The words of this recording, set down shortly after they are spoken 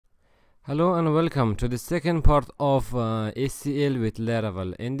Hello and welcome to the second part of ACL with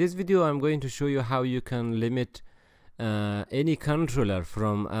Laravel. In this video I'm going to show you how you can limit any controller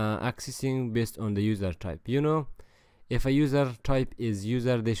from accessing based on the user type. If a user type is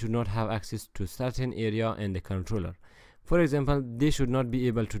user, they should not have access to certain area in the controller. For example, they should not be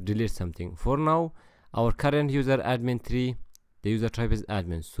able to delete something. For now, our current user admin3, the user type is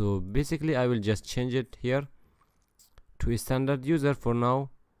admin. So basically I will just change it here to a standard user for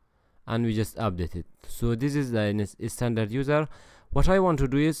now, and we just update it. So this is the standard user. What I want to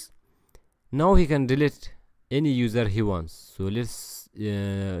do is now he can delete any user he wants. So let's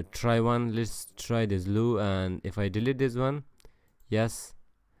try one. Let's try this Lou, and if I delete this one, yes,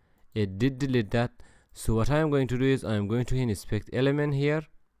 it did delete that. So what I am going to do is I am going to inspect element here,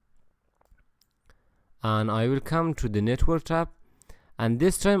 and I will come to the network tab, and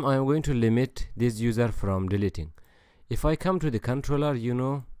this time I am going to limit this user from deleting. If I come to the controller,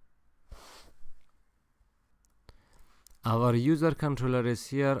 our user controller is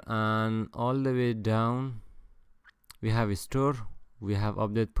here, and all the way down we have a store, we have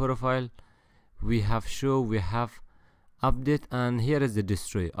update profile, we have show, we have update, and here is the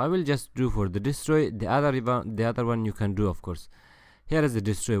destroy. I will just do for the destroy. The other one you can do, of course. Here is the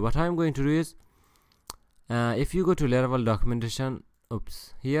destroy. What I'm going to do is if you go to Laravel documentation,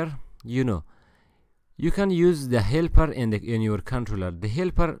 here you can use the helper in your controller. The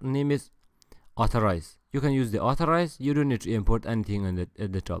helper name is authorize. You can use the authorize. You don't need to import anything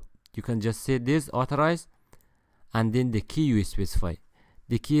at the top. You can just say this authorize, and then the key you specify.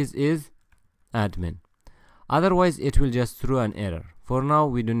 The key is admin. Otherwise it will just throw an error. For now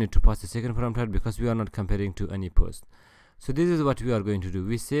we don't need to pass the second parameter because we are not comparing to any post. So this is what we are going to do.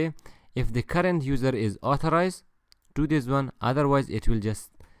 We say if the current user is authorized, do this one. Otherwise it will just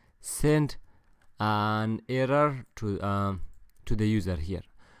send an error to the user here.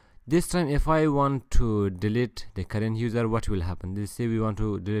 This time if I want to delete the current user, what will happen? Let's say we want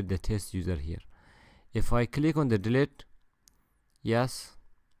to delete the test user here. If I click on the delete, yes,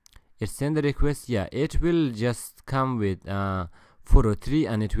 it send the request. Yeah, it will just come with 403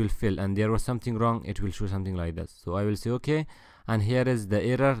 and it will fail, and there was something wrong. It will show something like that. So I will say okay, and here is the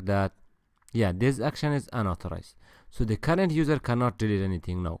error that this action is unauthorized. So the current user cannot delete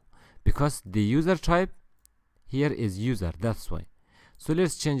anything now because the user type here is user. That's why. So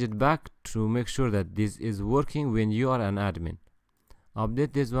let's change it back to make sure that this is working when you are an admin.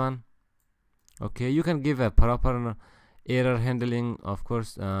 Update this one. Okay, you can give a proper error handling, of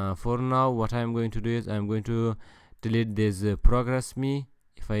course. For now what I'm going to do is I'm going to delete this progress me.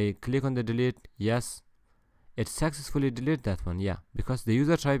 If I click on the delete, yes, it successfully delete that one. Yeah, because the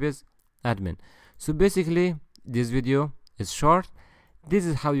user type is admin. So basically this video is short. This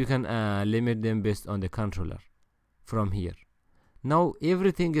is how you can limit them based on the controller from here. Now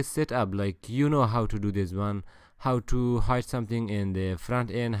everything is set up, like you know how to do this one, how to hide something in the front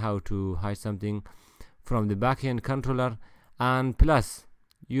end, how to hide something from the back end controller, and plus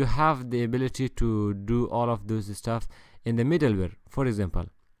you have the ability to do all of those stuff in the middleware. For example,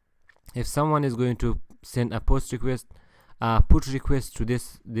 if someone is going to send a post request, put request to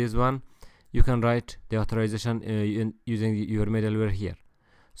this one, you can write the authorization using your middleware here.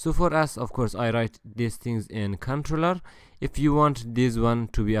 So for us, of course, I write these things in controller. If you want this one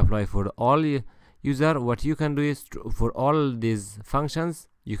to be applied for all user, what you can do is for all these functions,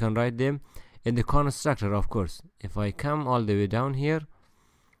 you can write them in the constructor, of course. If I come all the way down here,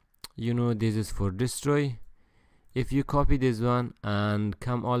 this is for destroy. If you copy this one and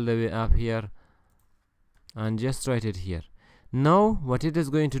come all the way up here and just write it here. Now what it is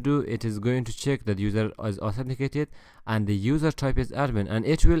going to do, it is going to check that user is authenticated and the user type is admin, and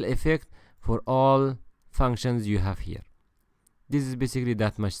it will affect for all functions you have here. This is basically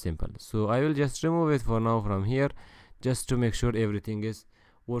that much simple. So I will just remove it for now from here, just to make sure everything is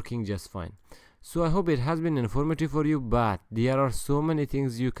working just fine. So I hope it has been informative for you, but there are so many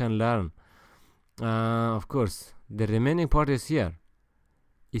things you can learn. Of course the remaining part is here.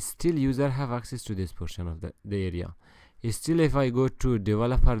 Is still user have access to this portion of the area. Still if I go to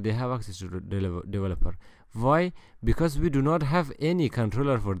developer, they have access to developer. Why? Because we do not have any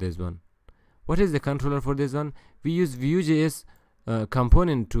controller for this one. What is the controller for this one? We use vuejs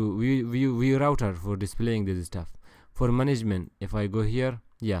component to Vue Router for displaying this stuff. For management, if I go here,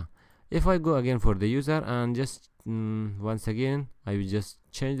 if I go again for the user and just once again I will just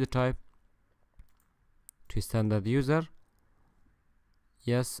change the type to standard user,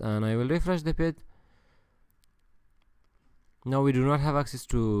 yes, and I will refresh the page. Now we do not have access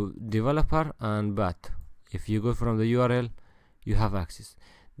to developer, but if you go from the URL, you have access.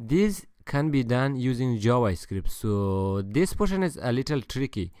 This can be done using JavaScript. So this portion is a little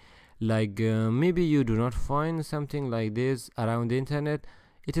tricky. Like maybe you do not find something like this around the internet.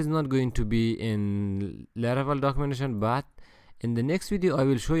 It is not going to be in Laravel documentation, but in the next video I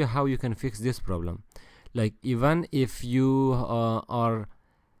will show you how you can fix this problem. Like even if you are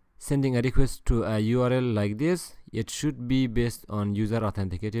sending a request to a URL like this, it should be based on user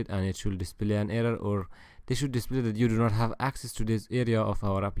authenticated, and it should display an error, or they should display that you do not have access to this area of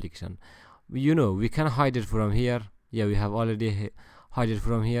our application. You know, we can hide it from here. Yeah, we have already hide it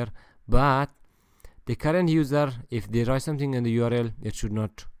from here, but the current user, if they write something in the URL, it should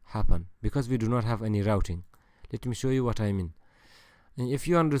not happen because we do not have any routing. Let me show you what I mean, and if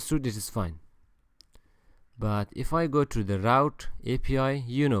you understood, it is fine. But if I go to the route API,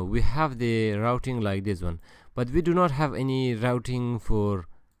 you know, we have the routing like this one, but we do not have any routing for,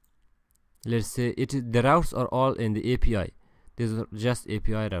 let's say, the routes are all in the API. These are just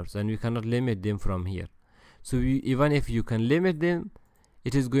API routes, and we cannot limit them from here. So even if you can limit them,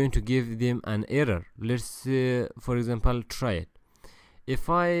 it is going to give them an error. Let's for example, try it. If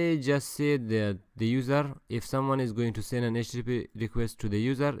I just say that the user, if someone is going to send an HTTP request to the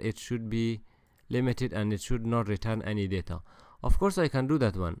user, it should be limited and it should not return any data. Of course I can do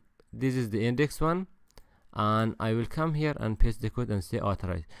that one. This is the index one, and I will come here and paste the code and say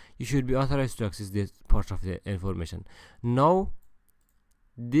authorized. You should be authorized to access this part of the information. Now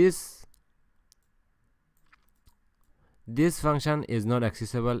this function is not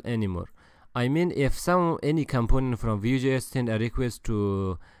accessible anymore. I mean, if any component from Vuejs send a request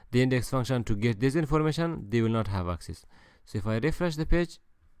to the index function to get this information, they will not have access. So if I refresh the page,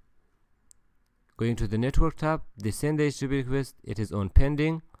 going to the network tab, they send the HTTP request, it is on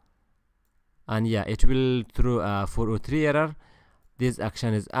pending, and yeah, it will throw a 403 error. This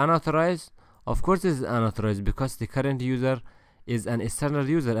action is unauthorized. Of course it is unauthorized because the current user is an external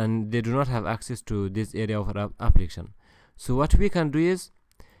user and they do not have access to this area of our application. So what we can do is,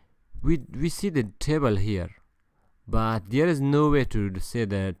 we see the table here, but there is no way to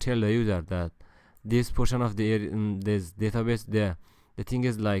tell the user that this portion of the this database, the thing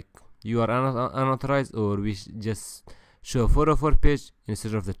is like you are unauthorized, or we just show a 404 page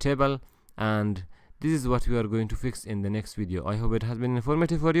instead of the table. And this is what we are going to fix in the next video. I hope it has been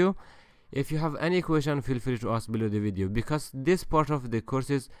informative for you. If you have any question, feel free to ask below the video, because this part of the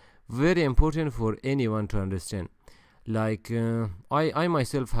course is very important for anyone to understand. Like I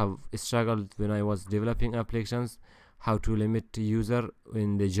myself have struggled when I was developing applications, how to limit user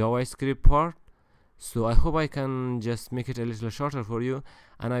in the JavaScript part. So I hope I can just make it a little shorter for you,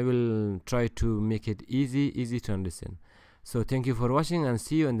 and I will try to make it easy to understand. So thank you for watching, and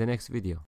see you in the next video.